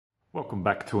Welcome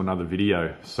back to another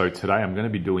video. So today I'm going to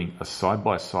be doing a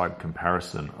side-by-side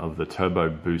comparison of the turbo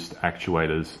boost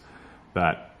actuators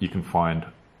that you can find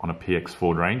on a PX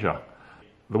Ford Ranger.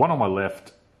 The one on my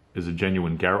left is a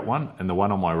genuine Garret one, and the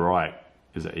one on my right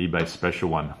is an eBay special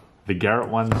one. The Garret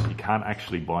ones you can't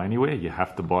actually buy anywhere, you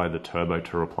have to buy the turbo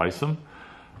to replace them.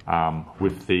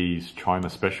 With these China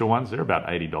special ones, they're about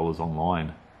 $80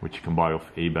 online, which you can buy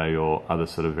off eBay or other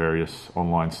sort of various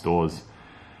online stores.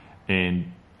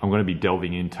 And I'm going to be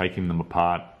delving in, taking them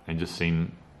apart and just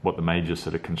seeing what the major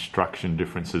sort of construction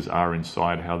differences are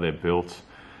inside, how they're built.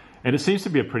 And it seems to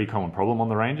be a pretty common problem on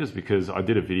the Rangers, because I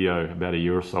did a video about a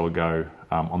year or so ago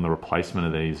on the replacement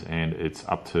of these, and it's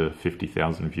up to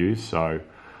 50,000 views. So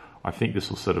I think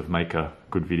this will sort of make a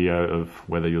good video of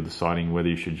whether you're deciding whether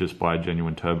you should just buy a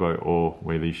genuine turbo or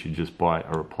whether you should just buy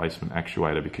a replacement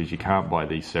actuator, because you can't buy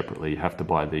these separately. You have to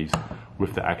buy these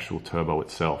with the actual turbo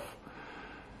itself.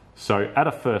 So at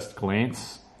a first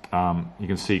glance, you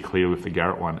can see clear with the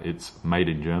Garret one, it's made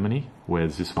in Germany,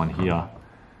 whereas this one here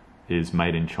is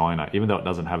made in China. Even though it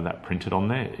doesn't have that printed on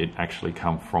there, it actually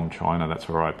comes from China. That's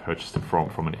where I purchased it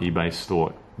from an eBay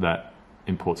store that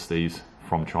imports these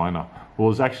from China. Well,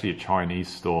 it was actually a Chinese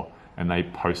store, and they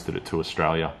posted it to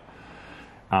Australia.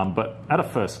 But at a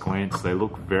first glance, they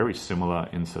look very similar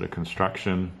in sort of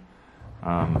construction.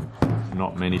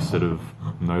 Not many sort of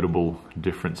notable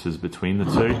differences between the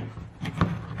two.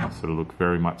 Sort of look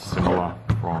very much similar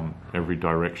from every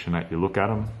direction that you look at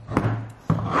them.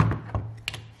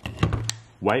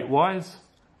 Weight wise,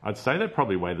 I'd say they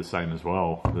probably weigh the same as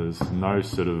well. There's no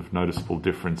sort of noticeable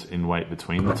difference in weight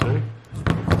between the two.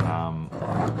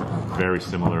 Very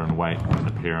similar in weight and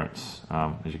appearance.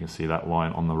 As you can see, that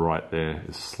line on the right there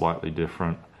is slightly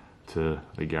different to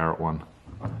the Garret one.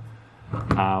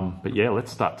 But yeah,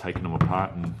 let's start taking them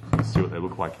apart and see what they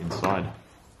look like inside.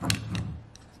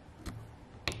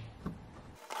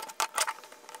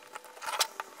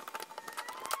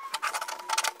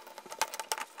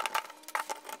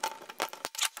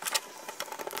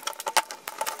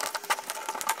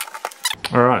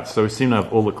 Alright, so we seem to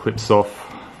have all the clips off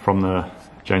from the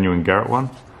genuine Garret one.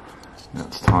 Now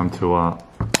it's time to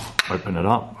open it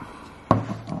up.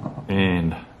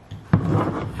 And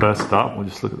first up, we'll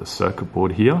just look at the circuit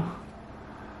board here.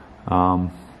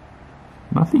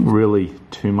 Nothing really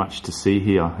too much to see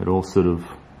here. It all sort of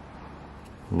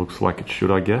looks like it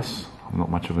should, I guess. I'm not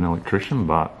much of an electrician,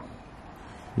 but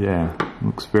yeah,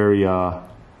 looks very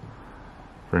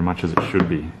much as it should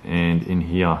be. And in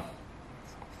here,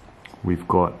 we've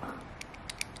got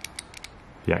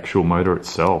the actual motor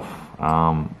itself.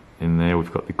 In there,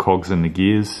 we've got the cogs and the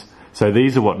gears. So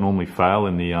these are what normally fail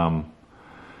in the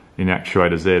in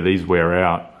actuators there. These wear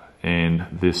out, and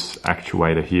this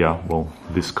actuator here, well,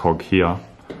 this cog here,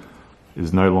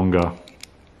 is no longer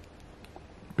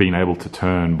being able to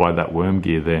turn by that worm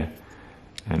gear there.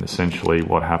 And essentially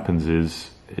what happens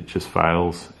is it just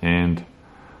fails, and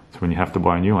it's when you have to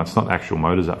buy a new one. It's not actual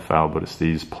motors that fail, but it's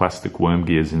these plastic worm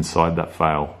gears inside that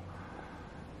fail.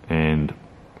 And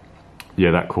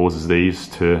yeah, that causes these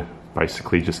to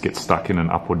basically just get stuck in an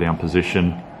up or down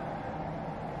position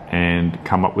and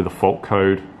come up with a fault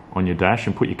code on your dash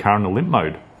and put your car in the limp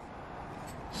mode.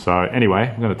 So anyway,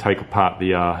 I'm going to take apart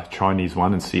the Chinese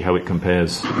one and see how it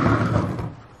compares.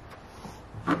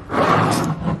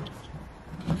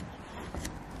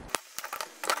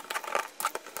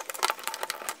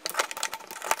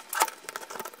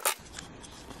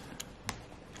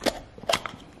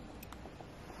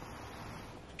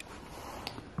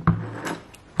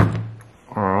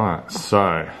 Alright,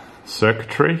 so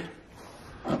circuitry.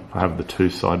 I have the two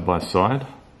side by side.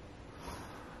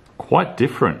 Quite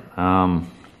different.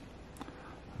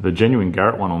 The genuine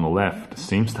Garret one on the left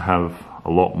seems to have a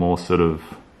lot more sort of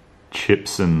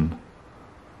chips and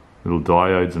little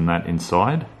diodes and that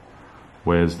inside,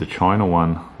 whereas the China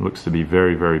one looks to be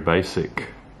very, very basic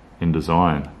in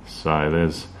design. So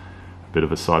there's a bit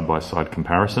of a side by side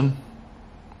comparison.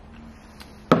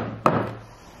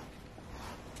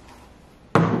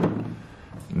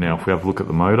 Now if we have a look at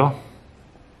the motor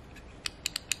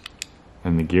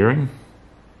and the gearing,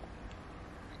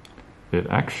 it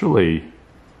actually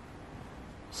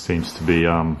seems to be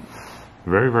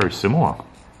very, very similar.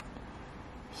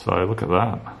 So look at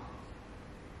that.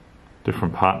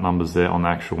 Different part numbers there on the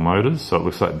actual motors, so it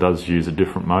looks like it does use a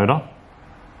different motor.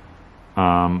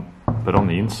 But on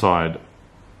the inside,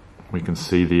 we can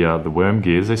see the worm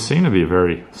gears. They seem to be a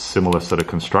very similar sort of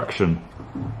construction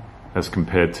as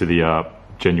compared to the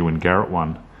genuine Garret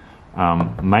one.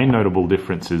 Main notable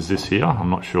difference is this here. I'm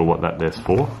not sure what that there's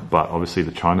for, but obviously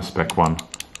the China spec one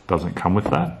doesn't come with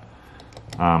that.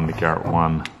 The Garret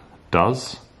one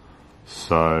does.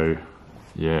 So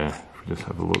yeah, if we just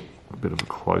have a look, a bit of a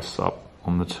close up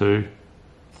on the two.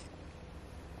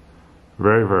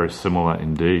 Very, very similar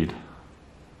indeed.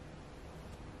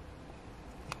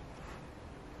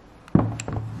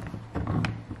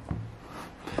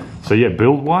 So yeah,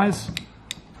 build wise,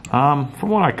 from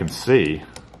what I can see,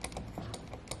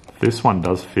 this one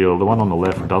does feel, the one on the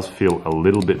left does feel a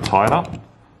little bit tighter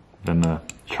than the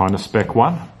China spec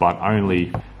one, but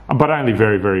only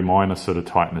very, very minor sort of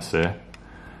tightness there.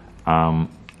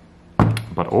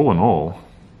 But all in all,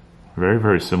 very,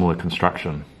 very similar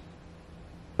construction.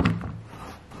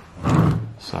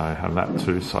 So I have that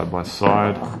two side by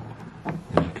side.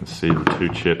 As you can see, the two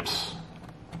chips.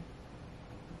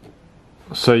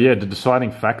 So yeah, the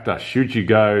deciding factor, should you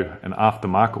go an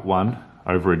aftermarket one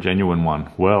over a genuine one?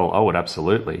 Well, I would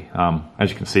absolutely.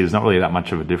 As you can see, there's not really that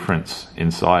much of a difference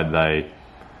inside. They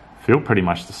feel pretty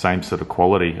much the same sort of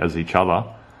quality as each other.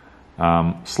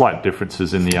 Slight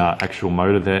differences in the actual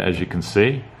motor there, as you can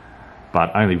see,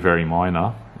 but only very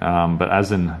minor. But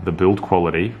as in the build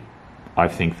quality, I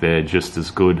think they're just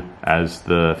as good as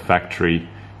the factory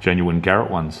genuine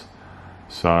Garret ones.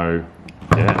 So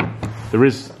yeah, there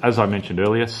is, as I mentioned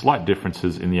earlier, slight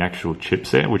differences in the actual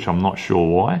chips there, which I'm not sure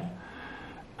why.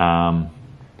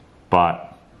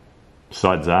 But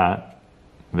besides that,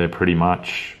 they're pretty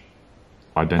much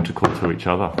identical to each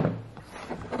other.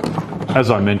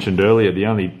 As I mentioned earlier, the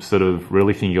only sort of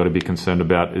really thing you got to be concerned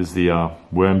about is the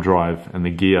worm drive and the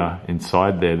gear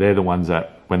inside there. They're the ones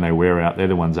that, when they wear out, they're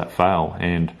the ones that fail.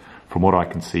 And from what I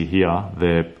can see here,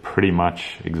 they're pretty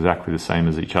much exactly the same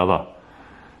as each other.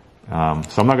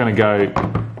 So I'm not going to go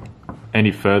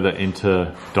any further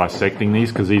into dissecting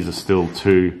these, because these are still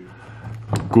two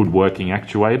good working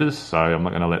actuators. So I'm not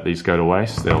going to let these go to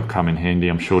waste. They'll come in handy,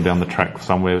 I'm sure, down the track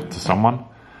somewhere to someone.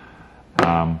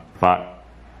 But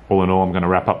all in all, I'm going to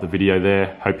wrap up the video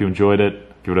there. Hope you enjoyed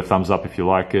it. Give it a thumbs up if you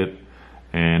like it.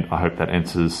 And I hope that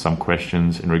answers some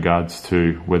questions in regards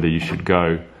to whether you should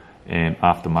go an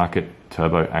aftermarket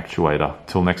turbo actuator.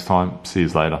 Till next time, see you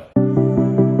later.